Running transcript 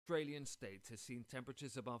Australian state has seen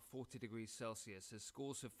temperatures above 40 degrees Celsius as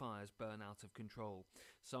scores of fires burn out of control.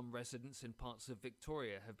 Some residents in parts of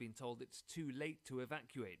Victoria have been told it's too late to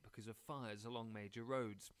evacuate because of fires along major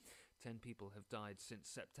roads. 10 people have died since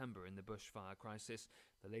September in the bushfire crisis,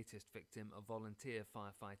 the latest victim a volunteer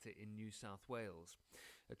firefighter in New South Wales.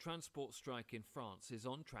 A transport strike in France is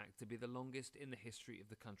on track to be the longest in the history of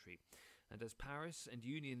the country. And as Paris and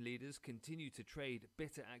union leaders continue to trade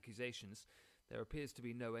bitter accusations, there appears to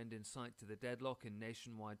be no end in sight to the deadlock and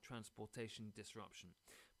nationwide transportation disruption.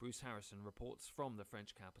 Bruce Harrison reports from the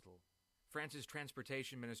French capital. France's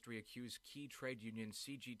transportation ministry accused key trade union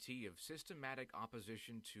CGT of systematic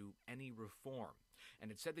opposition to any reform, and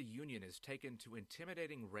it said the union is taken to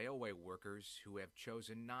intimidating railway workers who have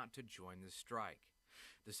chosen not to join the strike.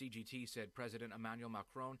 The CGT said President Emmanuel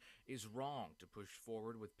Macron is wrong to push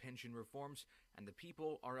forward with pension reforms, and the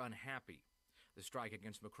people are unhappy. The strike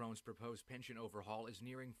against Macron's proposed pension overhaul is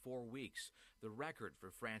nearing 4 weeks, the record for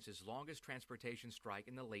France's longest transportation strike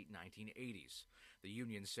in the late 1980s. The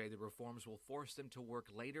unions say the reforms will force them to work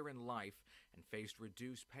later in life and face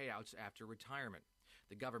reduced payouts after retirement.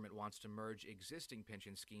 The government wants to merge existing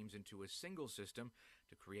pension schemes into a single system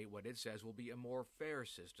to create what it says will be a more fair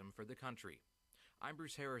system for the country. I'm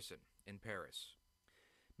Bruce Harrison in Paris.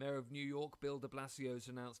 Mayor of New York Bill de Blasio's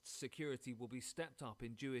announced security will be stepped up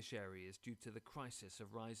in Jewish areas due to the crisis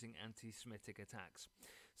of rising anti-Semitic attacks.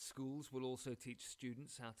 Schools will also teach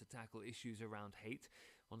students how to tackle issues around hate.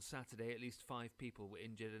 On Saturday, at least 5 people were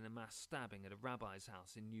injured in a mass stabbing at a rabbi's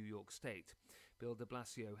house in New York State. Bill de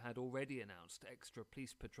Blasio had already announced extra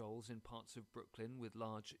police patrols in parts of Brooklyn with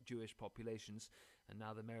large Jewish populations, and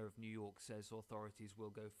now the mayor of New York says authorities will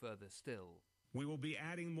go further still. We will be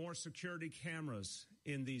adding more security cameras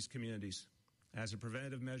in these communities as a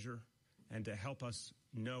preventative measure and to help us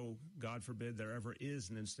know, God forbid, there ever is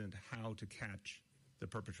an incident, how to catch the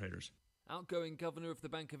perpetrators. Outgoing Governor of the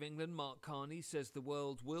Bank of England, Mark Carney, says the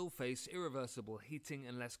world will face irreversible heating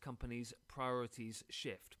unless companies' priorities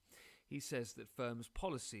shift. He says that firms'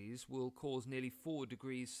 policies will cause nearly 4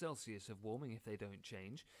 degrees Celsius of warming if they don't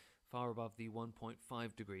change, far above the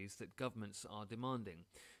 1.5 degrees that governments are demanding.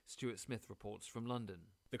 Stuart Smith reports from London.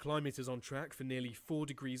 The climate is on track for nearly 4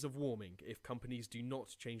 degrees of warming if companies do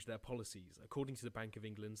not change their policies, according to the Bank of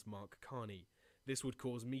England's Mark Carney. This would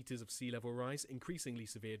cause meters of sea level rise, increasingly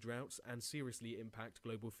severe droughts, and seriously impact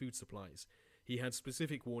global food supplies. He had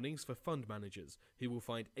specific warnings for fund managers, who will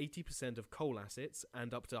find 80% of coal assets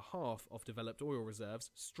and up to half of developed oil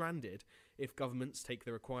reserves stranded if governments take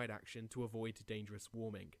the required action to avoid dangerous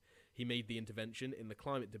warming. He made the intervention in the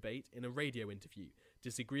climate debate in a radio interview,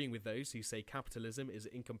 disagreeing with those who say capitalism is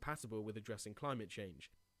incompatible with addressing climate change.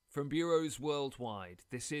 From bureaus worldwide,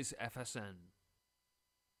 this is FSN.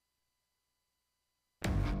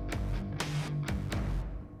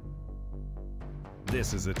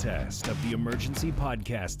 This is a test of the emergency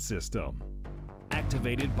podcast system.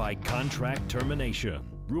 Activated by contract termination.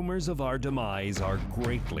 Rumors of our demise are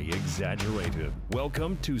greatly exaggerated.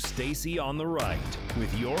 Welcome to Stacy on the Right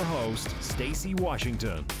with your host, Stacy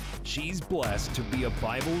Washington. She's blessed to be a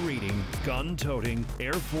Bible-reading, gun-toting,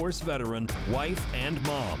 Air Force veteran, wife and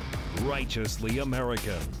mom, righteously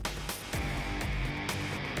American.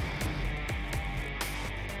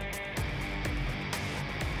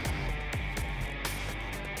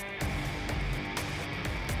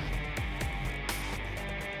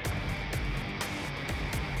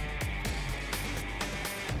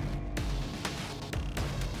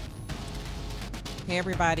 Hey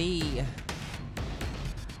everybody,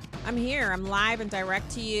 I'm here. I'm live and direct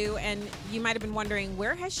to you, and you might have been wondering,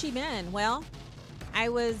 where has she been? Well, I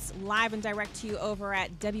was live and direct to you over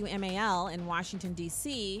at WMAL in Washington,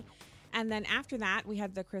 D.C., and then after that, we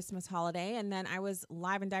had the Christmas holiday, and then I was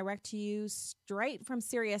live and direct to you straight from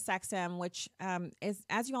SiriusXM, which is,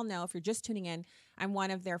 as you all know, if you're just tuning in, I'm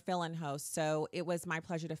one of their fill-in hosts, so it was my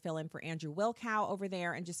pleasure to fill in for Andrew Wilkow over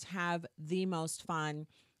there and just have the most fun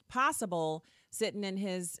possible sitting in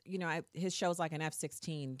his, his show's like an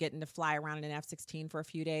F-16, getting to fly around in an F-16 for a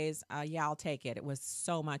few days. Yeah, I'll take it. It was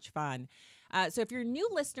so much fun. So if you're a new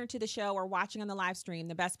listener to the show or watching on the live stream,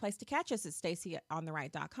 the best place to catch us is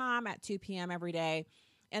stacyontheright.com at 2 p.m. every day.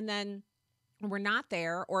 And then when we're not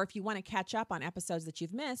there, or if you want to catch up on episodes that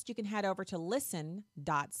you've missed, you can head over to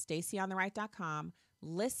listen.stacyontheright.com,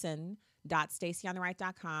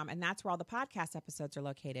 listen.stacyontheright.com, and that's where all the podcast episodes are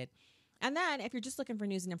located. And then if you're just looking for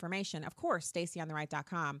news and information, of course,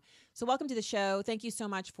 stacyontheright.com. So welcome to the show. Thank you so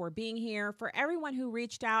much for being here. For everyone who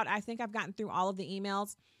reached out, I think I've gotten through all of the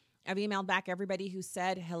emails. I've emailed back everybody who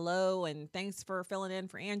said hello and thanks for filling in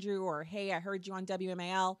for Andrew, or hey, I heard you on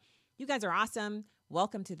WMAL. You guys are awesome.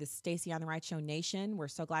 Welcome to the Stacey on the Right Show Nation. We're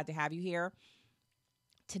so glad to have you here.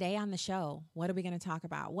 Today on the show, what are we going to talk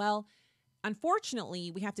about? Well, unfortunately,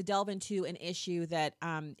 we have to delve into an issue that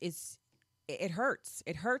it hurts.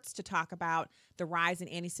 It hurts to talk about the rise in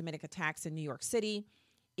anti-Semitic attacks in New York City.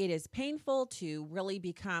 It is painful to really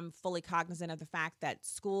become fully cognizant of the fact that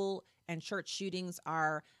school and church shootings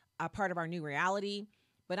are a part of our new reality.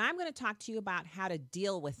 But I'm going to talk to you about how to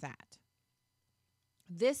deal with that.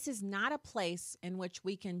 This is not a place in which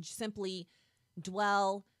we can simply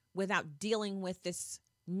dwell without dealing with this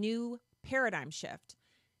new paradigm shift.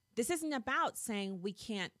 This isn't about saying we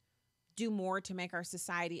can't do more to make our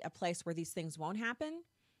society a place where these things won't happen.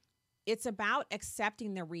 It's about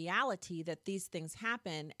accepting the reality that these things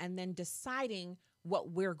happen and then deciding what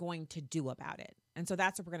we're going to do about it. And so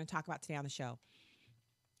that's what we're going to talk about today on the show.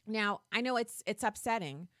 Now, I know it's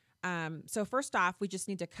upsetting. So first off, we just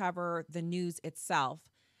need to cover the news itself.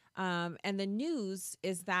 And the news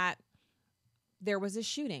is that there was a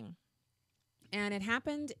shooting. And it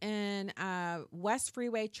happened in West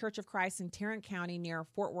Freeway Church of Christ in Tarrant County near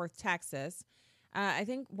Fort Worth, Texas. I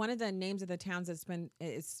think one of the names of the towns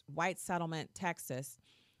is White Settlement, Texas.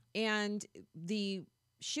 And the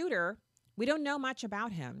shooter, we don't know much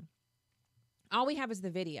about him. All we have is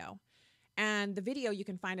the video. And the video you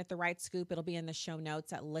can find at The Right Scoop. It'll be in the show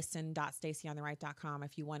notes at listen.staceyontheright.com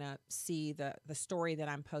if you want to see the story that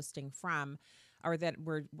I'm posting from, or that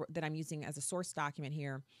I'm using as a source document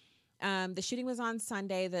here. The shooting was on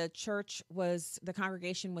Sunday. The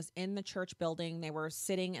congregation was in the church building. They were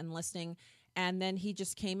sitting and listening. And then he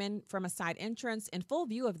just came in from a side entrance in full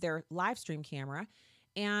view of their live stream camera.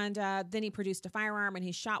 And then he produced a firearm and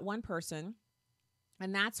he shot one person.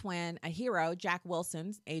 And that's when a hero, Jack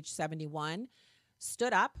Wilson, age 71,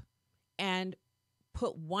 stood up and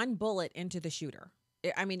put one bullet into the shooter.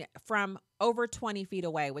 I mean, from over 20 feet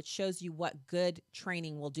away, which shows you what good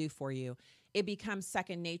training will do for you. It becomes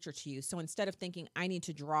second nature to you. So instead of thinking, I need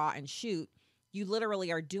to draw and shoot, you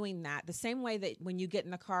literally are doing that. The same way that when you get in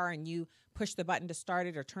the car and you push the button to start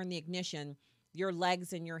it or turn the ignition, your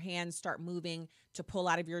legs and your hands start moving to pull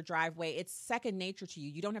out of your driveway. It's second nature to you.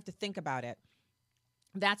 You don't have to think about it.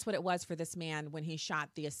 That's what it was for this man when he shot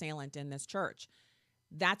the assailant in this church.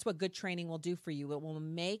 That's what good training will do for you. It will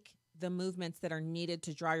make the movements that are needed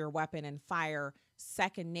to draw your weapon and fire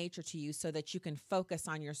second nature to you so that you can focus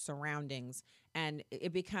on your surroundings. And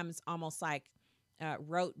it becomes almost like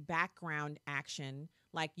rote background action.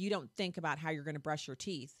 Like you don't think about how you're going to brush your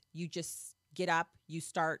teeth. You just get up, you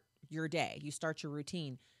start your day, you start your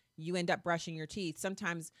routine, you end up brushing your teeth.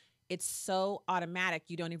 Sometimes it's so automatic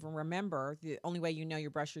you don't even remember. The only way you know you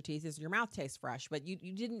brush your teeth is your mouth tastes fresh, but you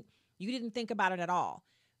didn't think about it at all.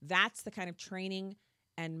 That's the kind of training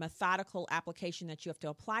and methodical application that you have to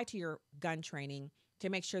apply to your gun training to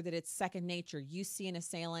make sure that it's second nature. You see an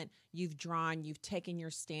assailant, you've drawn, you've taken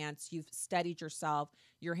your stance, you've steadied yourself,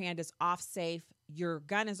 your hand is off safe, your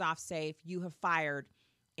gun is off safe, you have fired,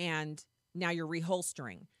 and now you're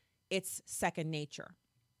reholstering. It's second nature.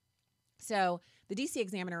 So the DC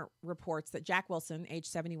Examiner reports that Jack Wilson, age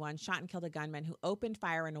 71, shot and killed a gunman who opened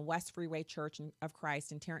fire in a West Freeway Church of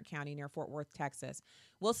Christ in Tarrant County near Fort Worth, Texas.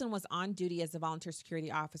 Wilson was on duty as a volunteer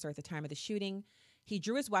security officer at the time of the shooting. He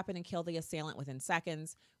drew his weapon and killed the assailant within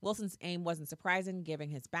seconds. Wilson's aim wasn't surprising given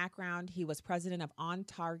his background. He was president of On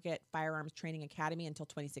Target Firearms Training Academy until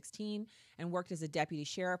 2016 and worked as a deputy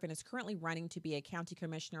sheriff and is currently running to be a county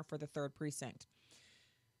commissioner for the 3rd Precinct.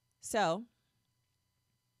 So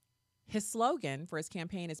his slogan for his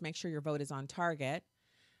campaign is make sure your vote is on target.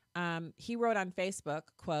 He wrote on Facebook,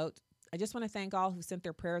 quote, I just want to thank all who sent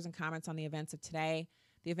their prayers and comments on the events of today.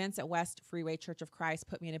 The events at West Freeway Church of Christ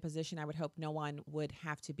put me in a position I would hope no one would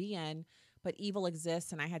have to be in, but evil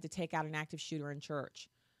exists and I had to take out an active shooter in church.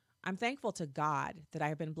 I'm thankful to God that I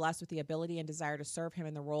have been blessed with the ability and desire to serve him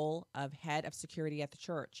in the role of head of security at the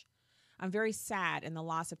church. I'm very sad in the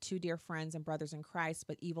loss of 2 dear friends and brothers in Christ,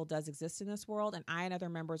 but evil does exist in this world, and I and other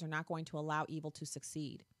members are not going to allow evil to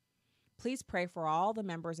succeed. Please pray for all the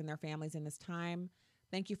members and their families in this time.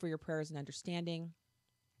 Thank you for your prayers and understanding.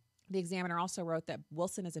 The Examiner also wrote that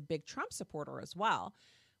Wilson is a big Trump supporter as well.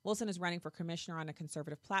 Wilson is running for commissioner on a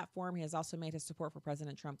conservative platform. He has also made his support for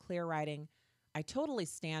President Trump clear, writing, I totally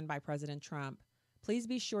stand by President Trump. Please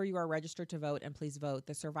be sure you are registered to vote and please vote.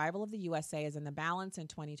 The survival of the USA is in the balance in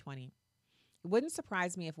 2020. It wouldn't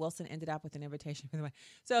surprise me if Wilson ended up with an invitation for the way.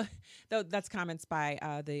 So that's comments by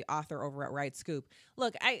the author over at Right Scoop.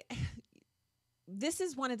 Look, this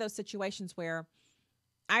is one of those situations where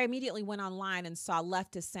I immediately went online and saw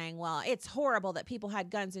leftists saying, well, it's horrible that people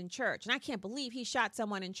had guns in church. And I can't believe he shot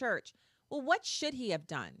someone in church. Well, what should he have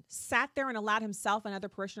done? Sat there and allowed himself and other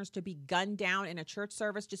parishioners to be gunned down in a church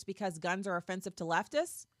service just because guns are offensive to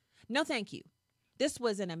leftists? No, thank you. This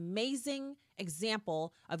was an amazing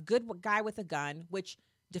example of good guy with a gun, which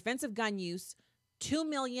defensive gun use, 2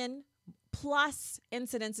 million plus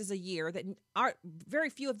incidences a year that are very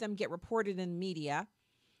few of them get reported in media.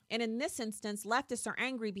 And in this instance, leftists are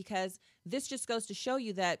angry because this just goes to show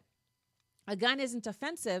you that a gun isn't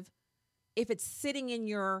offensive if it's sitting in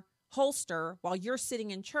your holster while you're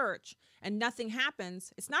sitting in church and nothing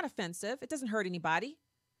happens. It's not offensive. It doesn't hurt anybody.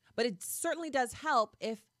 But it certainly does help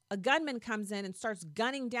if a gunman comes in and starts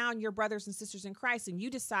gunning down your brothers and sisters in Christ, and you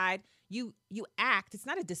decide, you act. It's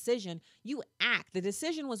not a decision. You act. The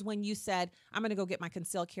decision was when you said, I'm going to go get my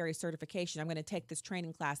concealed carry certification. I'm going to take this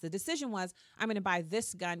training class. The decision was, I'm going to buy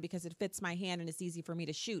this gun because it fits my hand and it's easy for me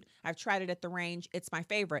to shoot. I've tried it at the range. It's my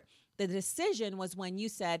favorite. The decision was when you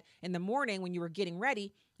said in the morning when you were getting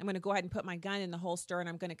ready, I'm going to go ahead and put my gun in the holster and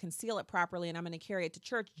I'm going to conceal it properly and I'm going to carry it to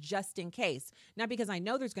church just in case. Not because I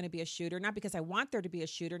know there's going to be a shooter, not because I want there to be a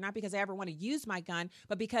shooter, not because I ever want to use my gun,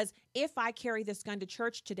 but because if I carry this gun to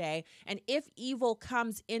church today and if evil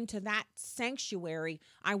comes into that sanctuary,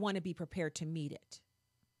 I want to be prepared to meet it.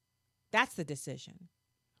 That's the decision.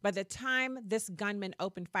 By the time this gunman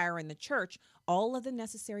opened fire in the church, all of the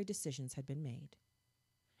necessary decisions had been made.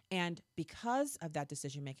 And because of that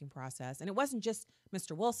decision-making process, and it wasn't just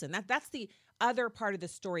Mr. Wilson, that's the other part of the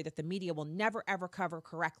story that the media will never, ever cover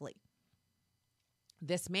correctly.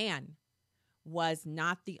 This man was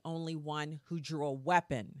not the only one who drew a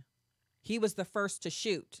weapon. He was the first to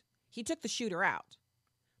shoot. He took the shooter out,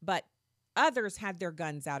 but others had their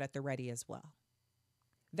guns out at the ready as well.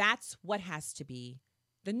 That's what has to be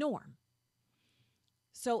the norm.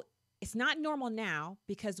 So it's not normal now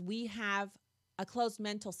because we have a closed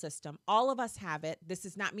mental system. All of us have it. This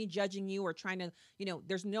is not me judging you or trying to,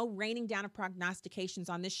 there's no raining down of prognostications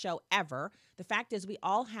on this show ever. The fact is we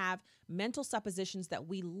all have mental suppositions that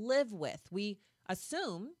we live with. We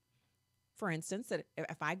assume, for instance, that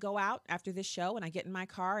if I go out after this show and I get in my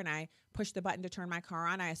car and I push the button to turn my car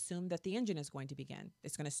on, I assume that the engine is going to begin.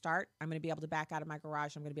 It's going to start. I'm going to be able to back out of my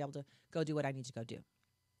garage. I'm going to be able to go do what I need to go do.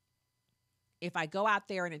 If I go out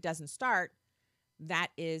there and it doesn't start, that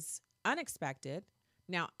is unexpected.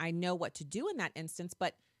 Now, I know what to do in that instance,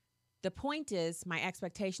 but the point is my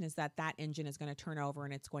expectation is that that engine is going to turn over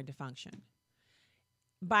and it's going to function.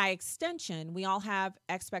 By extension, we all have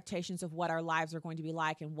expectations of what our lives are going to be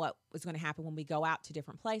like and what is going to happen when we go out to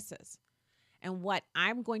different places. And what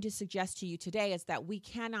I'm going to suggest to you today is that we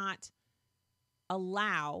cannot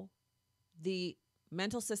allow the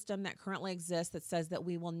mental system that currently exists that says that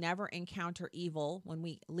we will never encounter evil when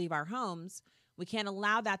we leave our homes. We can't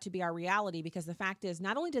allow that to be our reality because the fact is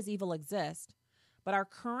not only does evil exist, but our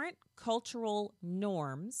current cultural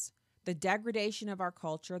norms, the degradation of our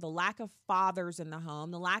culture, the lack of fathers in the home,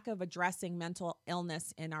 the lack of addressing mental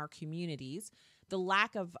illness in our communities, the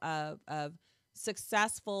lack of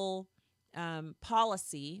successful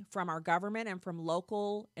policy from our government and from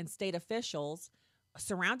local and state officials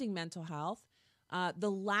surrounding mental health, the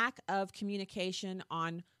lack of communication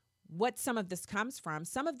on what some of this comes from.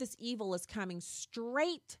 Some of this evil is coming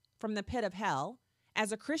straight from the pit of hell.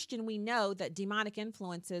 As a Christian, we know that demonic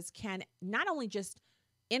influences can not only just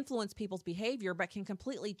influence people's behavior, but can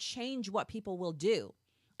completely change what people will do.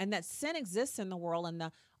 And that sin exists in the world, and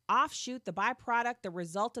the offshoot, the byproduct, the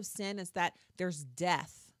result of sin is that there's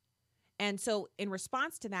death. And so in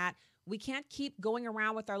response to that, we can't keep going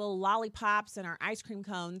around with our little lollipops and our ice cream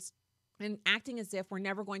cones and acting as if we're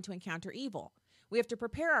never going to encounter evil. We have to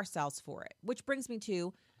prepare ourselves for it, which brings me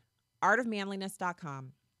to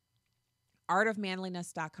artofmanliness.com.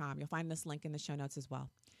 Artofmanliness.com. You'll find this link in the show notes as well.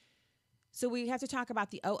 So we have to talk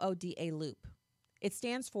about the OODA loop. It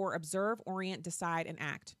stands for Observe, Orient, Decide, and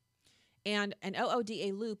Act. And an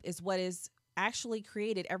OODA loop is what is actually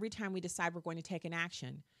created every time we decide we're going to take an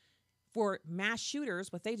action. For mass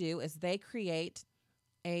shooters, what they do is they create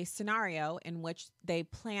a scenario in which they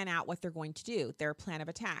plan out what they're going to do, their plan of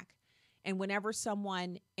attack. And whenever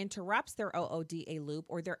someone interrupts their OODA loop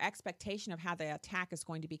or their expectation of how the attack is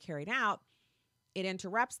going to be carried out, it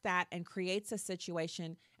interrupts that and creates a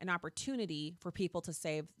situation, an opportunity for people to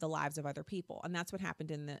save the lives of other people. And that's what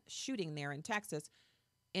happened in the shooting there in Texas.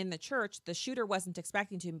 In the church, the shooter wasn't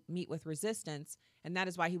expecting to meet with resistance, and that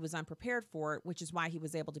is why he was unprepared for it, which is why he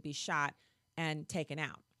was able to be shot and taken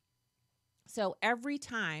out. So every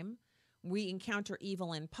time we encounter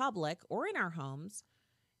evil in public or in our homes,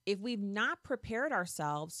 if we've not prepared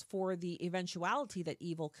ourselves for the eventuality that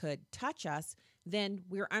evil could touch us, then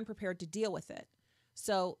we're unprepared to deal with it.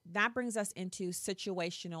 So that brings us into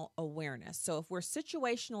situational awareness. So if we're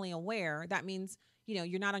situationally aware, that means,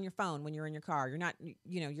 you're not on your phone when you're in your car. You're not,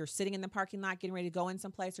 you're sitting in the parking lot getting ready to go in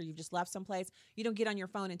someplace, or you've just left someplace. You don't get on your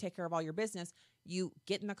phone and take care of all your business. You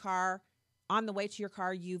get in the car. On the way to your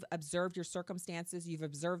car, you've observed your circumstances. You've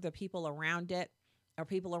observed the people around it or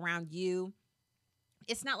people around you.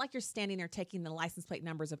 It's not like you're standing there taking the license plate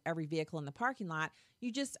numbers of every vehicle in the parking lot.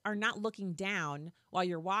 You just are not looking down while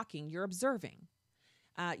you're walking. You're observing.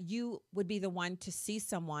 You would be the one to see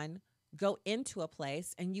someone go into a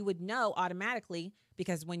place, and you would know automatically,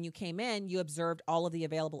 because when you came in, you observed all of the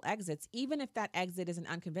available exits, even if that exit is an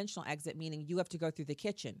unconventional exit, meaning you have to go through the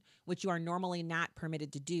kitchen, which you are normally not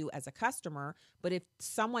permitted to do as a customer. But if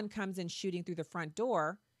someone comes in shooting through the front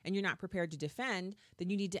door and you're not prepared to defend, then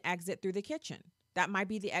you need to exit through the kitchen. That might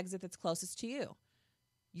be the exit that's closest to you.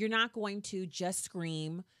 You're not going to just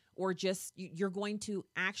scream, or you're going to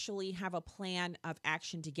actually have a plan of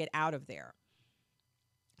action to get out of there.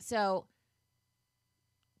 So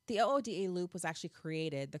the OODA loop was actually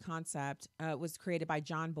created, the concept was created by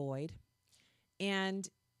John Boyd, and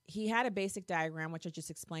he had a basic diagram, which I just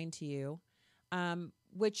explained to you,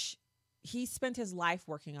 which he spent his life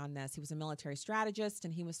working on this. He was a military strategist,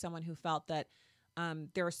 and he was someone who felt that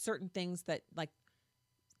there are certain things that, like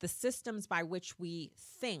the systems by which we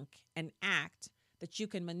think and act, that you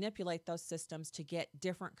can manipulate those systems to get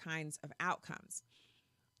different kinds of outcomes.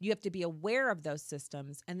 You have to be aware of those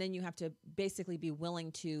systems, and then you have to basically be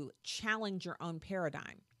willing to challenge your own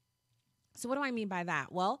paradigm. So what do I mean by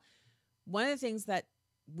that? Well, one of the things that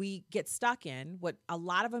we get stuck in, what a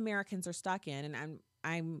lot of Americans are stuck in, and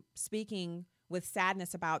I'm speaking with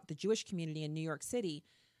sadness about the Jewish community in New York City,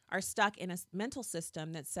 are stuck in a mental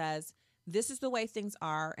system that says, this is the way things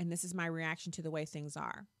are, and this is my reaction to the way things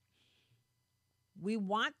are. We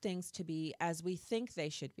want things to be as we think they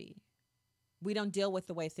should be. We don't deal with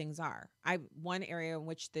the way things are. One area in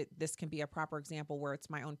which this can be a proper example, where it's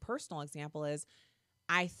my own personal example, is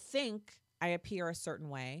I think I appear a certain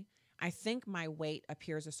way. I think my weight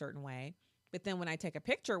appears a certain way. But then when I take a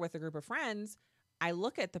picture with a group of friends, I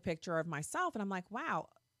look at the picture of myself and I'm like, wow,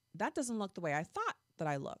 that doesn't look the way I thought that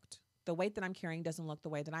I looked. The weight that I'm carrying doesn't look the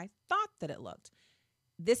way that I thought that it looked.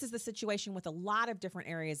 This is the situation with a lot of different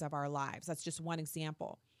areas of our lives. That's just one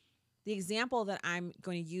example. The example that I'm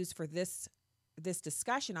going to use for this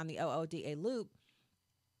discussion on the OODA loop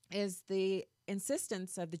is the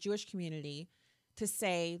insistence of the Jewish community to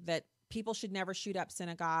say that people should never shoot up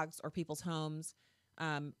synagogues or people's homes,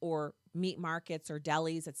 or meat markets or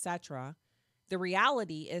delis, etc. The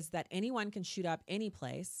reality is that anyone can shoot up any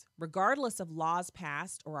place, regardless of laws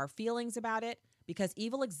passed or our feelings about it, because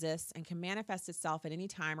evil exists and can manifest itself at any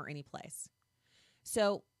time or any place.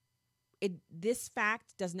 So this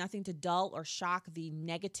fact does nothing to dull or shock the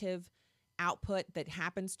negative output that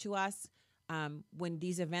happens to us. When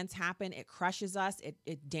these events happen, it crushes us,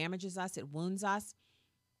 it damages us, it wounds us.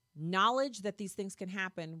 Knowledge that these things can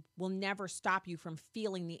happen will never stop you from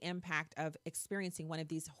feeling the impact of experiencing one of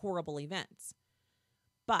these horrible events.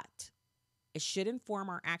 But it should inform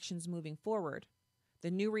our actions moving forward.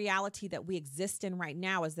 The new reality that we exist in right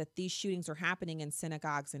now is that these shootings are happening in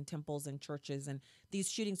synagogues and temples and churches, and these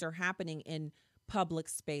shootings are happening in public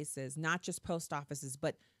spaces, not just post offices,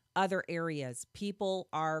 but other areas. People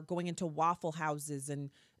are going into Waffle Houses and,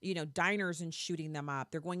 diners and shooting them up.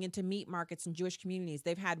 They're going into meat markets and Jewish communities.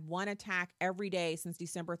 They've had one attack every day since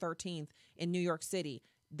December 13th in New York City.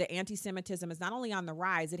 The anti-Semitism is not only on the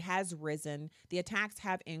rise, it has risen. The attacks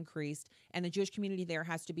have increased, and the Jewish community there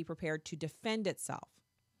has to be prepared to defend itself.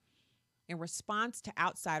 In response to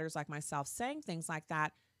outsiders like myself saying things like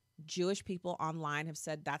that, Jewish people online have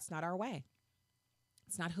said, that's not our way.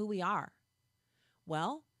 It's not who we are.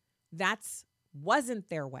 Well, that wasn't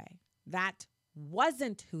their way. That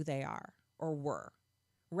wasn't who they are or were.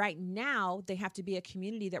 Right now, they have to be a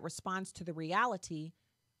community that responds to the reality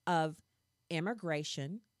of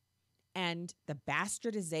immigration and the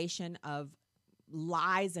bastardization of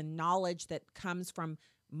lies and knowledge that comes from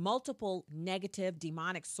multiple negative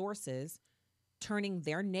demonic sources, turning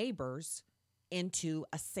their neighbors into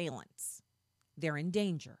assailants. They're in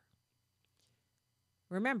danger.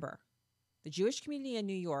 Remember, the Jewish community in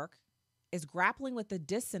New York is grappling with the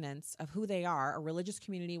dissonance of who they are, a religious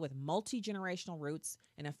community with multi-generational roots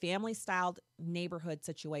in a family-styled neighborhood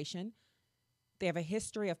situation. They have a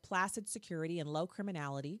history of placid security and low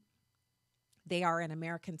criminality. They are an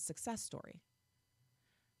American success story.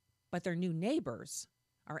 But their new neighbors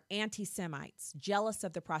are anti-Semites, jealous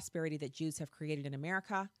of the prosperity that Jews have created in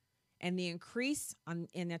America. And the increase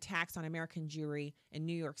in attacks on American Jewry in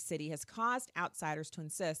New York City has caused outsiders to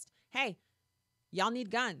insist, hey, Y'all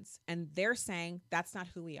need guns. And they're saying that's not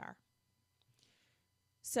who we are.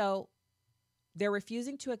 So they're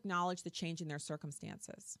refusing to acknowledge the change in their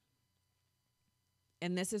circumstances.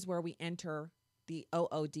 And this is where we enter the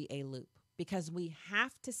OODA loop, because we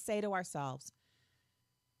have to say to ourselves,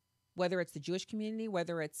 whether it's the Jewish community,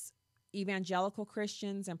 whether it's evangelical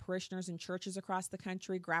Christians and parishioners in churches across the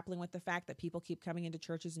country grappling with the fact that people keep coming into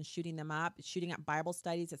churches and shooting them up, shooting up Bible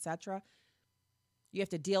studies, etc. You have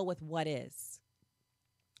to deal with what is.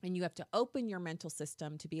 And you have to open your mental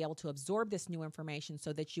system to be able to absorb this new information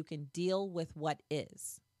so that you can deal with what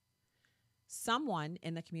is. Someone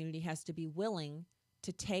in the community has to be willing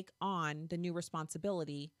to take on the new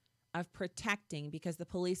responsibility of protecting, because the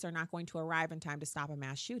police are not going to arrive in time to stop a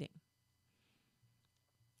mass shooting.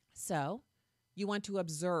 So you want to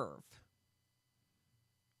observe.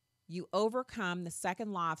 You overcome the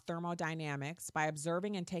second law of thermodynamics by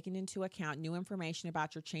observing and taking into account new information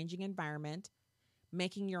about your changing environment,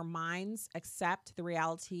 making your minds accept the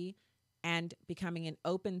reality and becoming an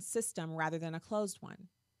open system rather than a closed one.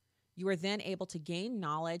 You are then able to gain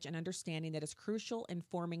knowledge and understanding that is crucial in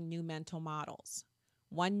forming new mental models.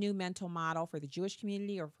 One new mental model for the Jewish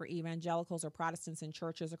community or for evangelicals or Protestants in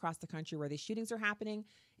churches across the country where these shootings are happening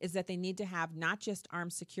is that they need to have not just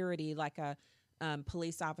armed security like a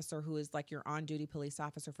police officer who is like your on-duty police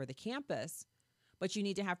officer for the campus, but you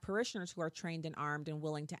need to have parishioners who are trained and armed and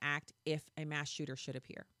willing to act if a mass shooter should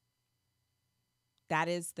appear. That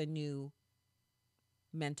is the new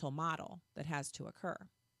mental model that has to occur.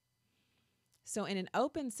 So in an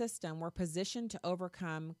open system, we're positioned to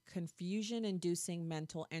overcome confusion-inducing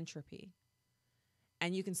mental entropy.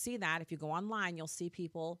 And you can see that if you go online, you'll see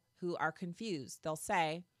people who are confused. They'll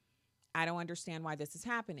say, I don't understand why this is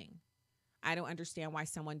happening. I don't understand why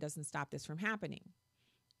someone doesn't stop this from happening.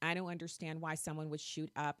 I don't understand why someone would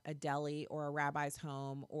shoot up a deli or a rabbi's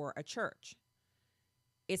home or a church.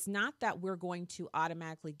 It's not that we're going to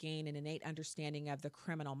automatically gain an innate understanding of the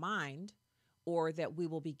criminal mind, or that we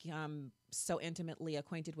will become so intimately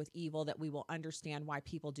acquainted with evil that we will understand why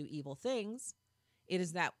people do evil things. It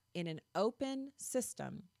is that in an open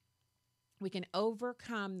system, we can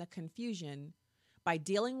overcome the confusion by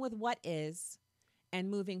dealing with what is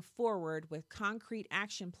and moving forward with concrete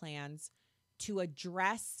action plans to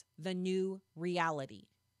address the new reality.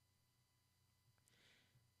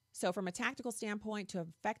 So from a tactical standpoint, to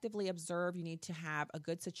effectively observe, you need to have a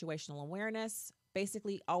good situational awareness,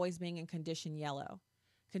 basically always being in condition yellow.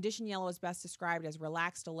 Condition yellow is best described as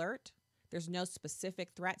relaxed alert. There's no specific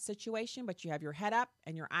threat situation, but you have your head up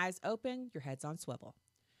and your eyes open, your head's on swivel.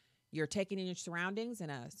 You're taking in your surroundings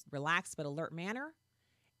in a relaxed but alert manner,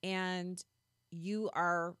 and you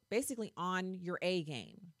are basically on your A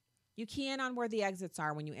game. You key in on where the exits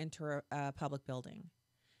are when you enter a public building.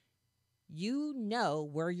 You know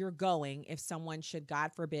where you're going if someone should,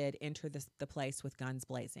 God forbid, enter the place with guns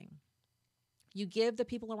blazing. You give the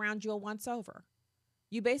people around you a once-over.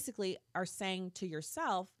 You basically are saying to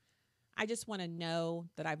yourself, I just want to know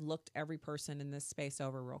that I've looked every person in this space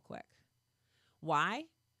over real quick. Why?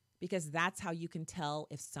 Because that's how you can tell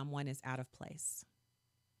if someone is out of place.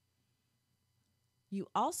 You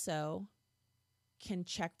also can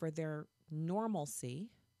check for their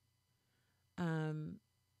normalcy.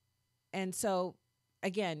 And so,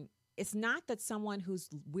 again, it's not that someone who's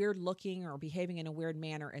weird looking or behaving in a weird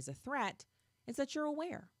manner is a threat. It's that you're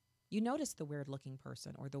aware. You notice the weird looking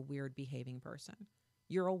person or the weird behaving person.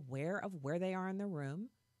 You're aware of where they are in the room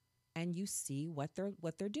and you see what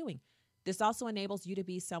they're doing. This also enables you to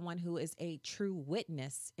be someone who is a true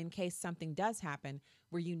witness in case something does happen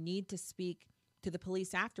where you need to speak to the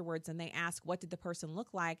police afterwards and they ask, what did the person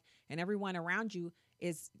look like? And everyone around you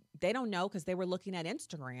they don't know because they were looking at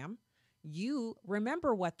Instagram. You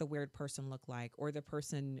remember what the weird person looked like, or the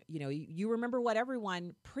person, you remember what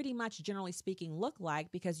everyone pretty much generally speaking looked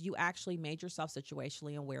like because you actually made yourself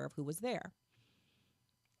situationally aware of who was there.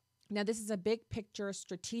 Now, this is a big picture,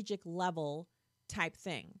 strategic level type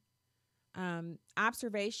thing.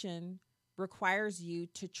 Observation requires you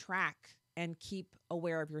to track and keep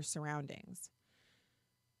aware of your surroundings.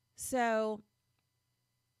 So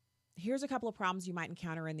here's a couple of problems you might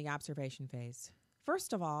encounter in the observation phase.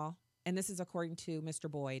 First of all, and this is according to Mr.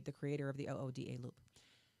 Boyd, the creator of the OODA loop,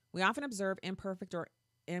 we often observe imperfect or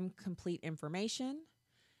incomplete information.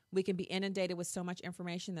 We can be inundated with so much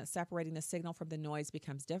information that separating the signal from the noise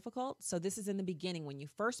becomes difficult. So this is in the beginning. When you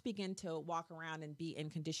first begin to walk around and be in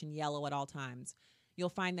condition yellow at all times, you'll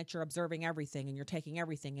find that you're observing everything and you're taking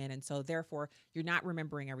everything in. And so therefore, you're not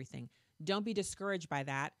remembering everything. Don't be discouraged by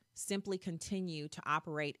that. Simply continue to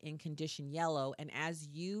operate in condition yellow. And as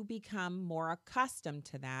you become more accustomed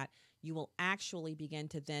to that, you will actually begin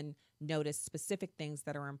to then notice specific things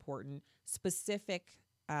that are important, specific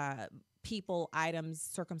people, items,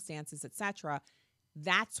 circumstances, etc.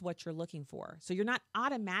 That's what you're looking for. So you're not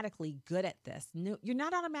automatically good at this. No, you're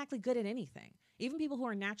not automatically good at anything. Even people who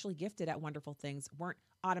are naturally gifted at wonderful things weren't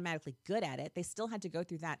automatically good at it. They still had to go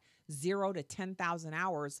through that 0 to 10,000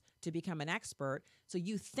 hours to become an expert. So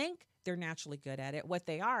you think they're naturally good at it. What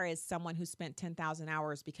they are is someone who spent 10,000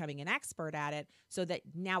 hours becoming an expert at it so that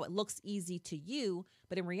now it looks easy to you.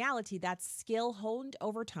 But in reality, that's skill honed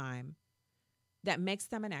over time that makes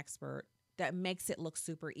them an expert, that makes it look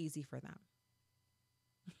super easy for them.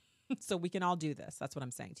 So we can all do this. That's what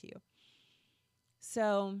I'm saying to you.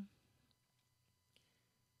 So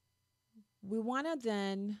we want to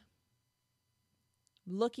then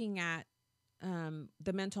looking at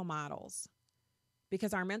the mental models,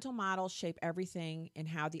 because our mental models shape everything in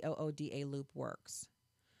how the OODA loop works.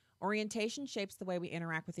 Orientation shapes the way we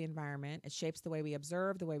interact with the environment. It shapes the way we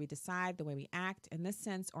observe, the way we decide, the way we act. In this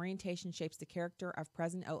sense, orientation shapes the character of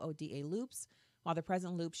present OODA loops, while the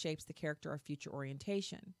present loop shapes the character of future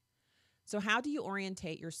orientation. So how do you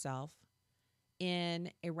orientate yourself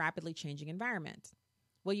in a rapidly changing environment?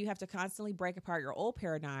 Well, you have to constantly break apart your old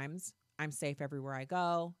paradigms. I'm safe everywhere I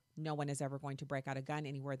go. No one is ever going to break out a gun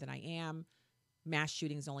anywhere that I am. Mass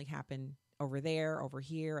shootings only happen over there, over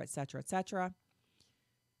here, et cetera, et cetera.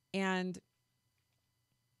 And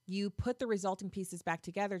you put the resulting pieces back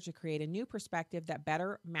together to create a new perspective that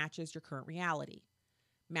better matches your current reality.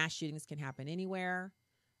 Mass shootings can happen anywhere.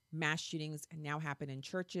 Mass shootings now happen in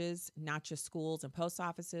churches, not just schools and post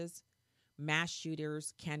offices. Mass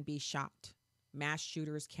shooters can be shot. Mass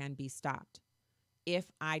shooters can be stopped.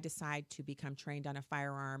 If I decide to become trained on a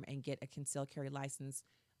firearm and get a concealed carry license,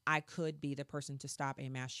 I could be the person to stop a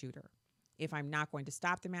mass shooter. If I'm not going to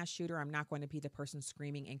stop the mass shooter, I'm not going to be the person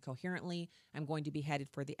screaming incoherently. I'm going to be headed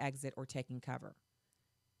for the exit or taking cover.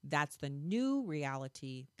 That's the new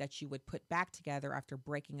reality that you would put back together after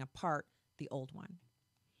breaking apart the old one.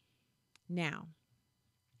 Now,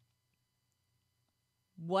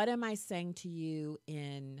 what am I saying to you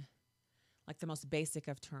in like the most basic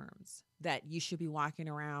of terms? That you should be walking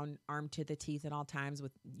around armed to the teeth at all times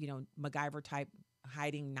with, MacGyver type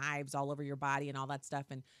hiding knives all over your body and all that stuff,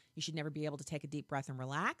 and you should never be able to take a deep breath and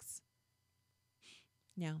relax?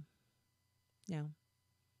 No.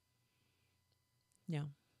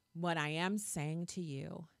 What I am saying to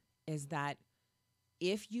you is that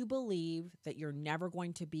if you believe that you're never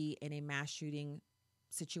going to be in a mass shooting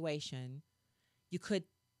situation, you could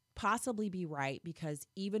possibly be right, because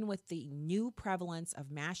even with the new prevalence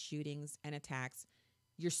of mass shootings and attacks,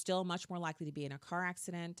 you're still much more likely to be in a car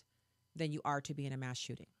accident than you are to be in a mass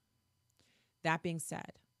shooting. That being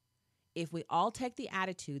said, if we all take the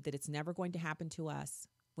attitude that it's never going to happen to us,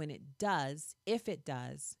 when it does, if it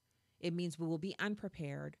does, it means we will be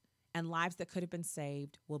unprepared and lives that could have been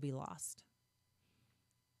saved will be lost.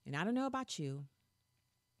 And I don't know about you,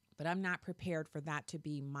 but I'm not prepared for that to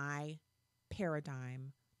be my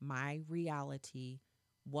paradigm, my reality,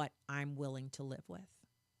 what I'm willing to live with.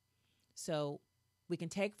 So we can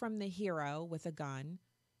take from the hero with a gun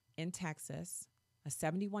in Texas, a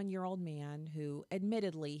 71-year-old man who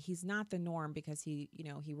admittedly he's not the norm because he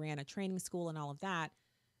ran a training school and all of that,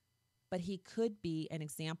 but he could be an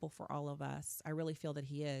example for all of us. I really feel that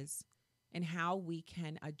he is, in how we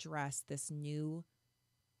can address this new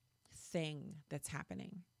thing that's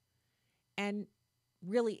happening. And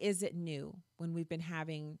really, is it new when we've been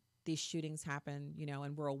having these shootings happen,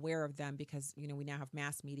 and we're aware of them because, we now have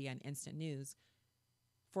mass media and instant news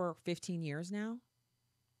for 15 years now?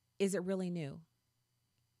 Is it really new?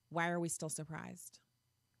 Why are we still surprised?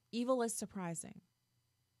 Evil is surprising.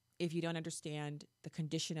 If you don't understand the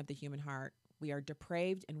condition of the human heart, we are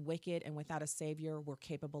depraved and wicked, and without a savior, we're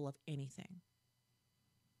capable of anything.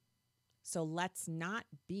 So let's not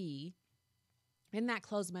be in that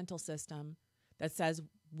closed mental system that says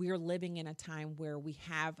we're living in a time where we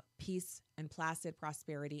have peace and placid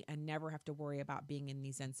prosperity and never have to worry about being in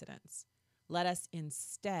these incidents. Let us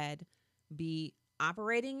instead be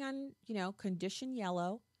operating on, condition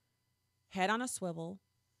yellow, head on a swivel,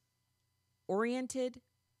 oriented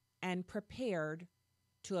and prepared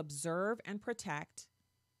to observe and protect.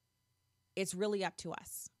 It's really up to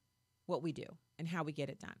us what we do and how we get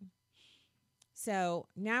it done. So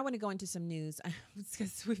now I want to go into some news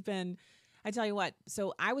because I tell you what,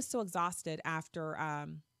 so I was so exhausted after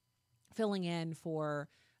filling in for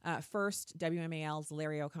first WMAL's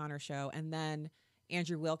Larry O'Connor show and then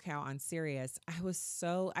Andrew Wilkow on Sirius.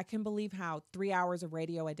 I can believe how 3 hours of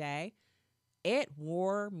radio a day, it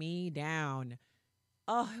wore me down.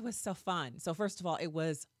 Oh, it was so fun. So first of all, it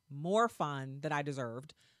was more fun than I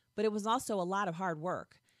deserved, but it was also a lot of hard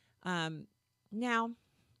work. Now,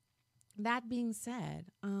 that being said,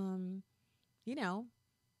 you know,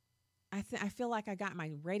 I feel like I got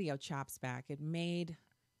my radio chops back. It made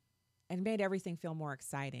everything feel more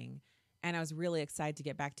exciting. And I was really excited to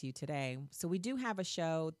get back to you today. So we do have a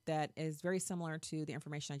show that is very similar to the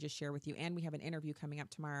information I just shared with you. And we have an interview coming up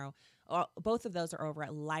tomorrow. Both of those are over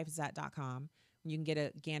at lifezat.com. You can get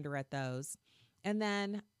a gander at those. And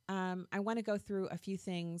then I want to go through a few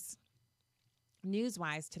things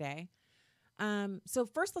news-wise today. So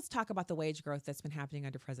first, let's talk about the wage growth that's been happening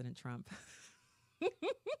under President Trump.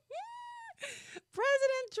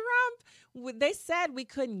 President Trump, they said we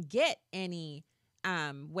couldn't get any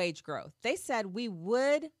wage growth. They said we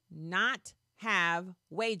would not have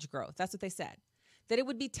wage growth. That's what they said. That it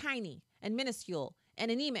would be tiny and minuscule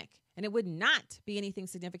and anemic, and it would not be anything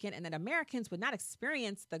significant, and that Americans would not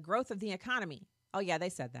experience the growth of the economy. Oh, yeah, they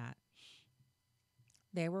said that.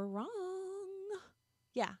 They were wrong.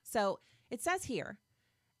 Yeah, so it says here,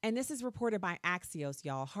 and this is reported by Axios,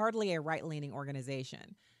 y'all, hardly a right-leaning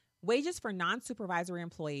organization. Wages for non-supervisory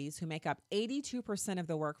employees who make up 82% of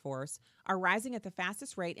the workforce are rising at the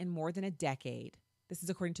fastest rate in more than a decade. This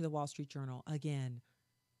is according to the Wall Street Journal. Again,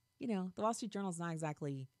 you know, the Wall Street Journal is not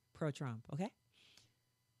exactly pro-Trump, okay?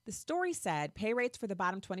 The story said pay rates for the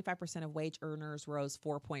bottom 25% of wage earners rose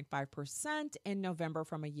 4.5% in November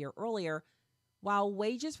from a year earlier, while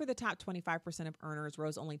wages for the top 25% of earners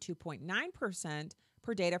rose only 2.9%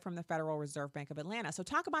 per data from the Federal Reserve Bank of Atlanta. So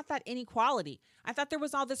talk about that inequality. I thought there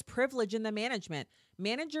was all this privilege in the management.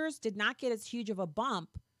 Managers did not get as huge of a bump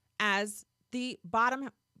as the bottom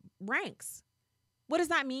ranks. What does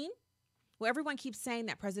that mean? Well, everyone keeps saying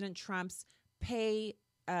that President Trump's pay,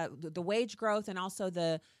 the wage growth and also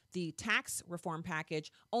the tax reform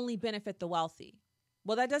package only benefit the wealthy.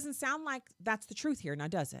 Well, that doesn't sound like that's the truth here, now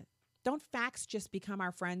does it? Don't facts just become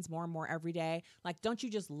our friends more and more every day? Like, don't you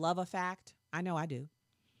just love a fact? I know I do.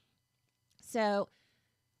 So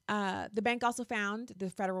the bank also found, the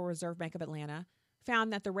Federal Reserve Bank of Atlanta,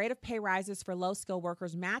 found that the rate of pay rises for low-skilled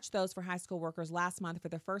workers matched those for high-school workers last month for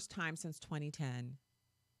the first time since 2010.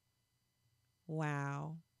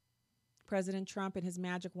 Wow. President Trump and his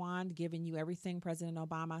magic wand giving you everything President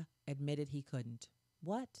Obama admitted he couldn't.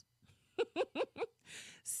 What?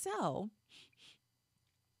 So,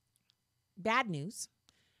 bad news.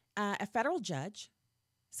 A federal judge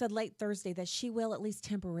said late Thursday that she will, at least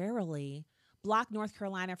temporarily, block North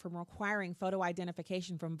Carolina from requiring photo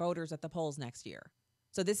identification from voters at the polls next year.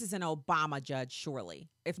 So this is an Obama judge, surely.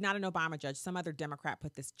 If not an Obama judge, some other Democrat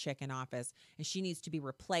put this chick in office, and she needs to be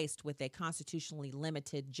replaced with a constitutionally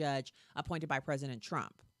limited judge appointed by President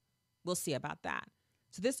Trump. We'll see about that.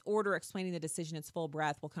 So this order explaining the decision in its full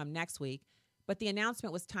breadth will come next week, but the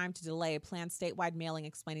announcement was timed to delay a planned statewide mailing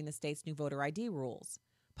explaining the state's new voter ID rules.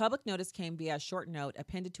 Public notice came via a short note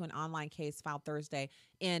appended to an online case filed Thursday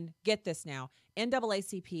in, get this now,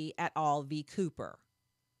 NAACP et al. V. Cooper.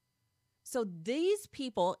 So these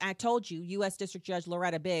people, I told you, U.S. District Judge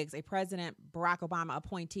Loretta Biggs, a President Barack Obama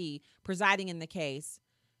appointee presiding in the case,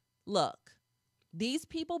 look, these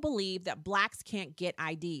people believe that blacks can't get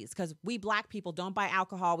IDs because we black people don't buy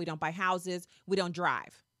alcohol, we don't buy houses, we don't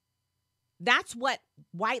drive. That's what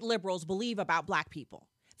white liberals believe about black people.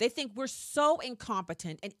 They think we're so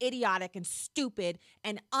incompetent and idiotic and stupid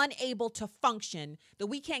and unable to function that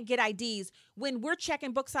we can't get IDs when we're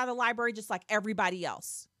checking books out of the library just like everybody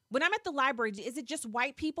else. When I'm at the library, is it just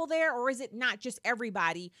white people there or is it not just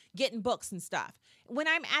everybody getting books and stuff? When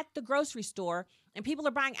I'm at the grocery store and people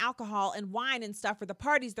are buying alcohol and wine and stuff for the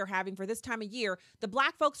parties they're having for this time of year, the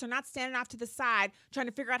black folks are not standing off to the side trying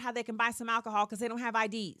to figure out how they can buy some alcohol because they don't have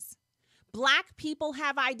IDs. Black people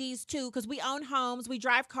have IDs too because we own homes, we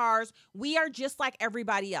drive cars, we are just like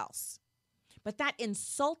everybody else. But that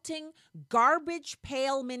insulting garbage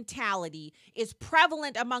pail mentality is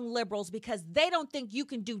prevalent among liberals because they don't think you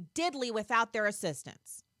can do diddly without their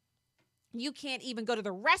assistance. You can't even go to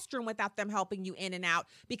the restroom without them helping you in and out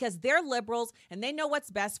because they're liberals and they know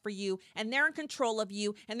what's best for you and they're in control of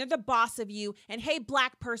you and they're the boss of you. And hey,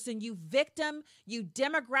 black person, you victim, you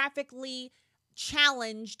demographically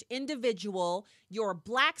challenged individual, your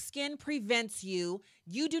black skin prevents you.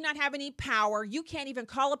 You do not have any power. You can't even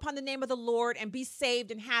call upon the name of the Lord and be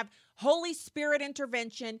saved and have Holy Spirit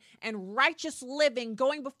intervention and righteous living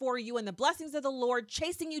going before you and the blessings of the Lord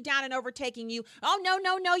chasing you down and overtaking you. Oh,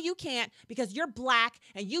 no, you can't because you're black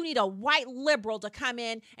and you need a white liberal to come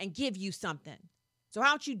in and give you something. So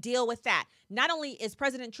how don't you deal with that? Not only is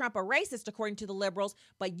President Trump a racist, according to the liberals,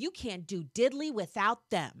 but you can't do diddly without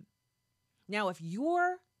them. Now, if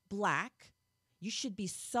you're black, You should be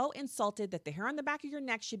so insulted that the hair on the back of your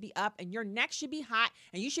neck should be up and your neck should be hot.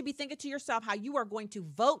 And you should be thinking to yourself how you are going to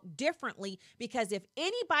vote differently, because if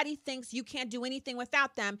anybody thinks you can't do anything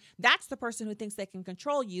without them, that's the person who thinks they can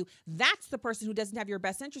control you. That's the person who doesn't have your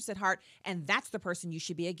best interest at heart. And that's the person you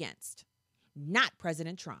should be against, not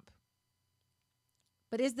President Trump.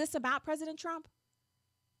 But is this about President Trump?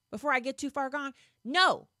 Before I get too far gone,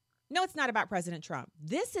 no, it's not about President Trump.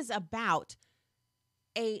 This is about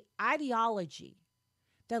a ideology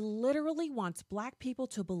that literally wants Black people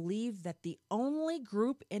to believe that the only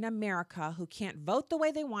group in America who can't vote the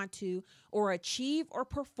way they want to or achieve or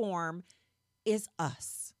perform is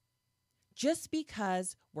us, just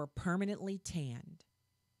because we're permanently tanned.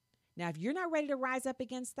 Now, if you're not ready to rise up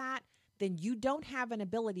against that, then you don't have an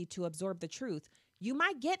ability to absorb the truth. You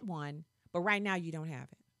might get one, but right now you don't have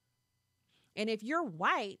it. And if you're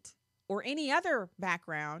white or any other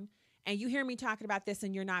background and you hear me talking about this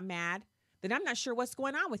and you're not mad, then I'm not sure what's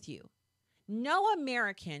going on with you. No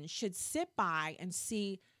American should sit by and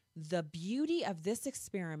see the beauty of this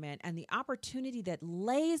experiment and the opportunity that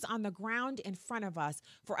lays on the ground in front of us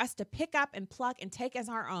for us to pick up and pluck and take as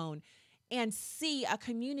our own, and see a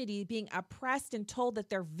community being oppressed and told that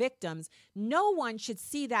they're victims. No one should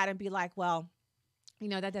see that and be like, well,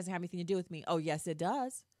 that doesn't have anything to do with me. Oh, yes, it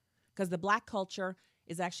does. Because the Black culture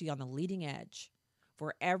is actually on the leading edge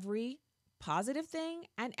for every positive thing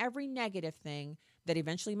and every negative thing that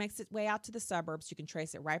eventually makes its way out to the suburbs. You can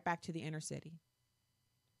trace it right back to the inner city.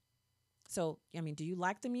 So, do you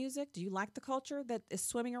like the music? Do you like the culture that is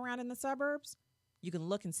swimming around in the suburbs? You can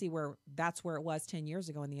look and see that's where it was 10 years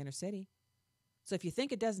ago in the inner city. So if you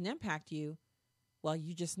think it doesn't impact you, well,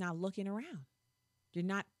 you're just not looking around. You're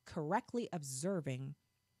not correctly observing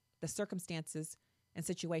the circumstances and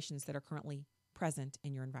situations that are currently present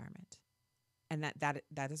in your environment. And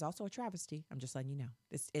that is also a travesty. I'm just letting you know.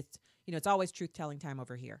 It's always truth-telling time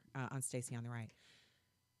over here on Stacey on the Right.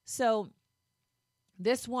 So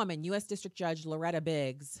this woman, U.S. District Judge Loretta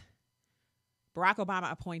Biggs, Barack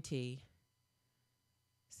Obama appointee,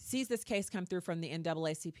 sees this case come through from the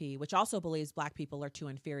NAACP, which also believes Black people are too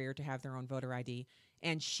inferior to have their own voter ID.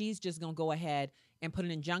 And she's just going to go ahead and put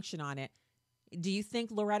an injunction on it. Do you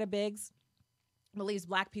think Loretta Biggs believes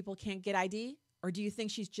Black people can't get ID? Or do you think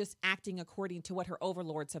she's just acting according to what her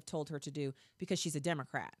overlords have told her to do because she's a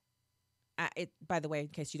Democrat? By the way, in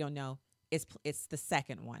case you don't know, it's the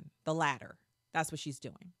second one, the latter. That's what she's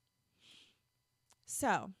doing.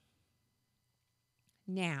 So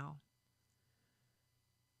now,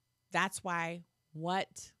 that's why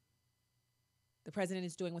what the president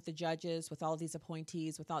is doing with the judges, with all of these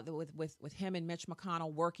appointees, with him and Mitch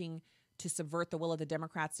McConnell working to subvert the will of the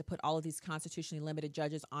Democrats to put all of these constitutionally limited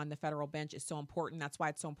judges on the federal bench is so important. That's why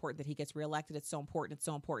it's so important that he gets reelected. It's so important. It's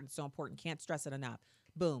so important. It's so important. Can't stress it enough.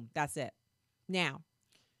 Boom. That's it. Now,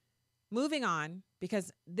 moving on,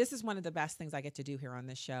 because this is one of the best things I get to do here on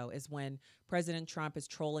this show is when President Trump is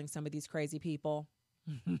trolling some of these crazy people.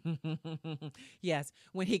 Yes,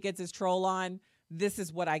 when he gets his troll on, this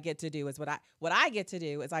is what I get to do. What I get to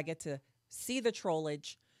do is I get to see the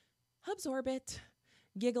trollage, absorb it,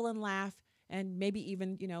 giggle and laugh, and maybe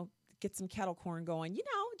even, get some kettle corn going,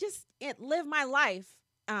 just live my life.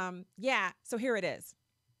 So here it is.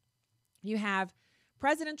 You have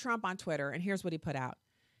President Trump on Twitter, and here's what he put out.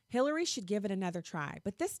 Hillary should give it another try,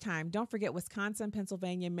 but this time, don't forget Wisconsin,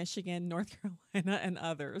 Pennsylvania, Michigan, North Carolina, and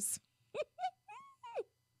others.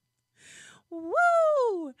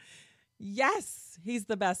 Woo! Yes, he's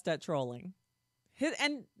the best at trolling.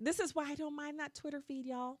 And this is why I don't mind that Twitter feed,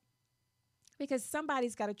 y'all. Because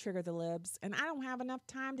somebody's got to trigger the libs, and I don't have enough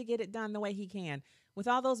time to get it done the way he can. With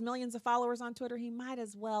all those millions of followers on Twitter, he might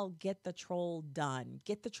as well get the troll done.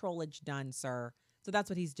 Get the trollage done, sir. So that's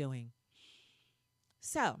what he's doing.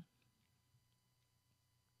 So,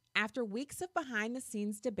 after weeks of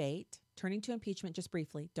behind-the-scenes debate, turning to impeachment just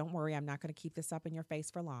briefly, don't worry, I'm not going to keep this up in your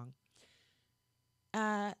face for long.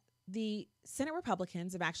 The Senate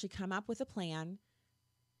Republicans have actually come up with a plan,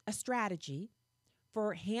 a strategy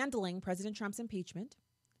for handling President Trump's impeachment.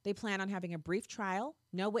 They plan on having a brief trial,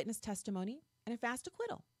 no witness testimony, and a fast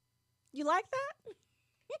acquittal. You like that?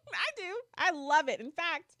 I do. I love it. In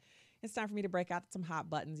fact, it's time for me to break out some hot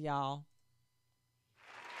buttons, y'all.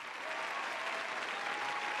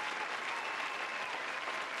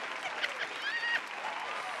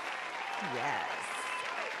 Yes.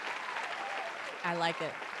 I like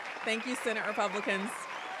it. Thank you, Senate Republicans.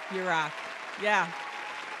 You rock. Yeah.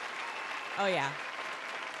 Oh, yeah.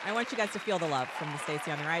 I want you guys to feel the love from the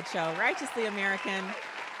Stacey on the Right show. Righteously American.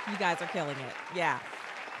 You guys are killing it. Yeah.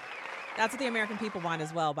 That's what the American people want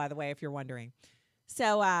as well, by the way, if you're wondering.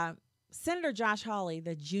 So Senator Josh Hawley,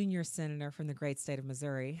 the junior senator from the great state of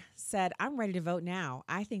Missouri, said, "I'm ready to vote now.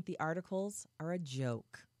 I think the articles are a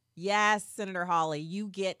joke." Yes, Senator Hawley, you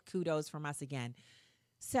get kudos from us again.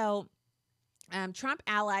 So Trump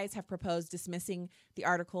allies have proposed dismissing the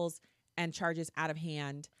articles and charges out of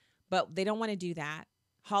hand, but they don't want to do that.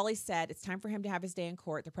 Hawley said it's time for him to have his day in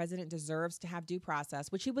court. The president deserves to have due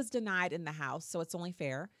process, which he was denied in the House, so it's only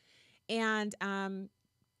fair. And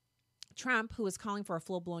Trump, who is calling for a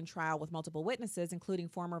full-blown trial with multiple witnesses, including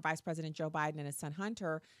former Vice President Joe Biden and his son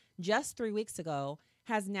Hunter, just 3 weeks ago,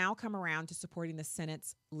 has now come around to supporting the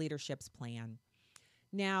Senate's leadership's plan.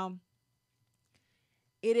 Now,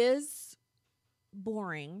 it is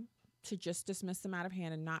boring to just dismiss them out of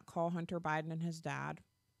hand and not call Hunter Biden and his dad,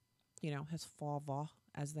 his father,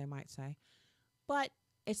 as they might say. But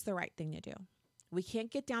it's the right thing to do. We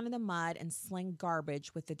can't get down in the mud and sling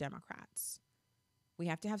garbage with the Democrats. We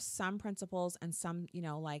have to have some principles and some,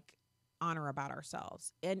 honor about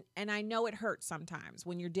ourselves. And I know it hurts sometimes.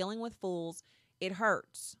 When you're dealing with fools, it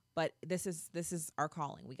hurts. But this is our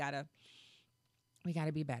calling. We gotta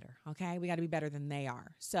be better, okay? We gotta be better than they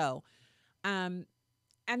are. So, and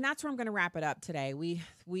that's where I'm gonna wrap it up today.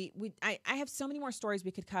 I have so many more stories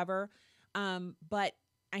we could cover, but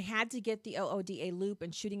I had to get the OODA loop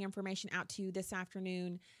and shooting information out to you this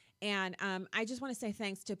afternoon. And I just want to say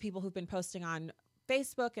thanks to people who've been posting on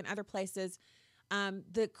Facebook and other places.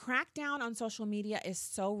 The crackdown on social media is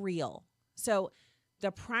so real. So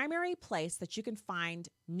the primary place that you can find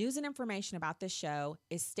news and information about this show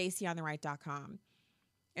is StaceyOnTheRight.com.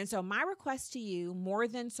 And so my request to you, more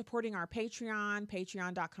than supporting our Patreon,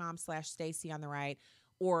 patreon.com/StaceyOnTheRight,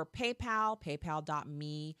 or PayPal,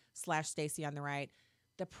 paypal.me/StaceyOnTheRight,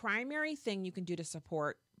 the primary thing you can do to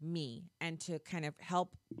support me and to kind of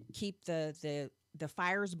help keep the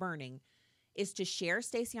fires burning is to share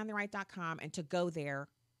StaceyOnTheRight.com and to go there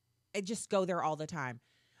and just go there all the time.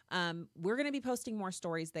 We're going to be posting more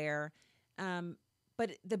stories there.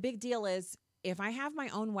 But the big deal is, if I have my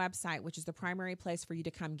own website, which is the primary place for you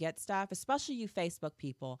to come get stuff, especially you Facebook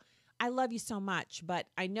people, I love you so much. But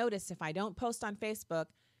I notice if I don't post on Facebook,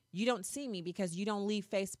 you don't see me because you don't leave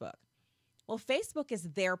Facebook. Well, Facebook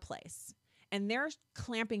is their place, and they're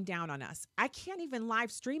clamping down on us. I can't even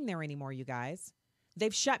live stream there anymore, you guys.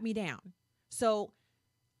 They've shut me down. So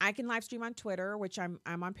I can live stream on Twitter, which I'm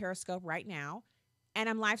on Periscope right now, and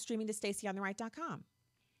I'm live streaming to StaceyOnTheRight.com.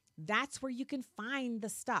 That's where you can find the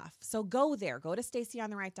stuff. So go there. Go to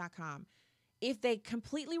StaceyOnTheRight.com. If they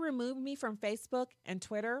completely remove me from Facebook and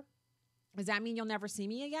Twitter, does that mean you'll never see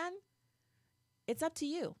me again? It's up to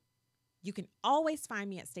you. You can always find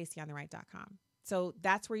me at StaceyOnTheRight.com. So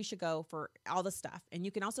that's where you should go for all the stuff. And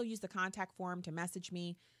you can also use the contact form to message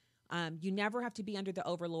me. You never have to be under the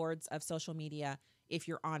overlords of social media if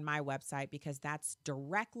you're on my website, because that's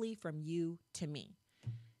directly from you to me.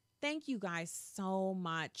 Thank you guys so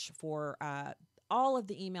much for all of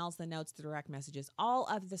the emails, the notes, the direct messages, all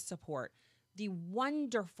of the support, the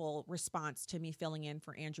wonderful response to me filling in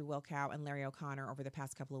for Andrew Wilkow and Larry O'Connor over the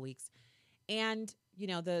past couple of weeks. And,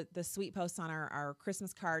 the sweet posts on our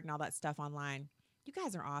Christmas card and all that stuff online. You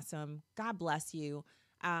guys are awesome. God bless you.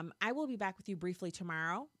 I will be back with you briefly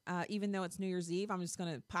tomorrow. Even though it's New Year's Eve, I'm just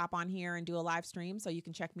going to pop on here and do a live stream so you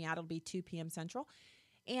can check me out. It'll be 2 p.m. Central.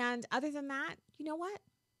 And other than that, you know what?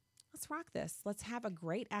 Let's rock this. Let's have a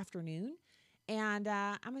great afternoon. And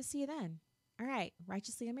I'm going to see you then. All right.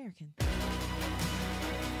 Righteously American.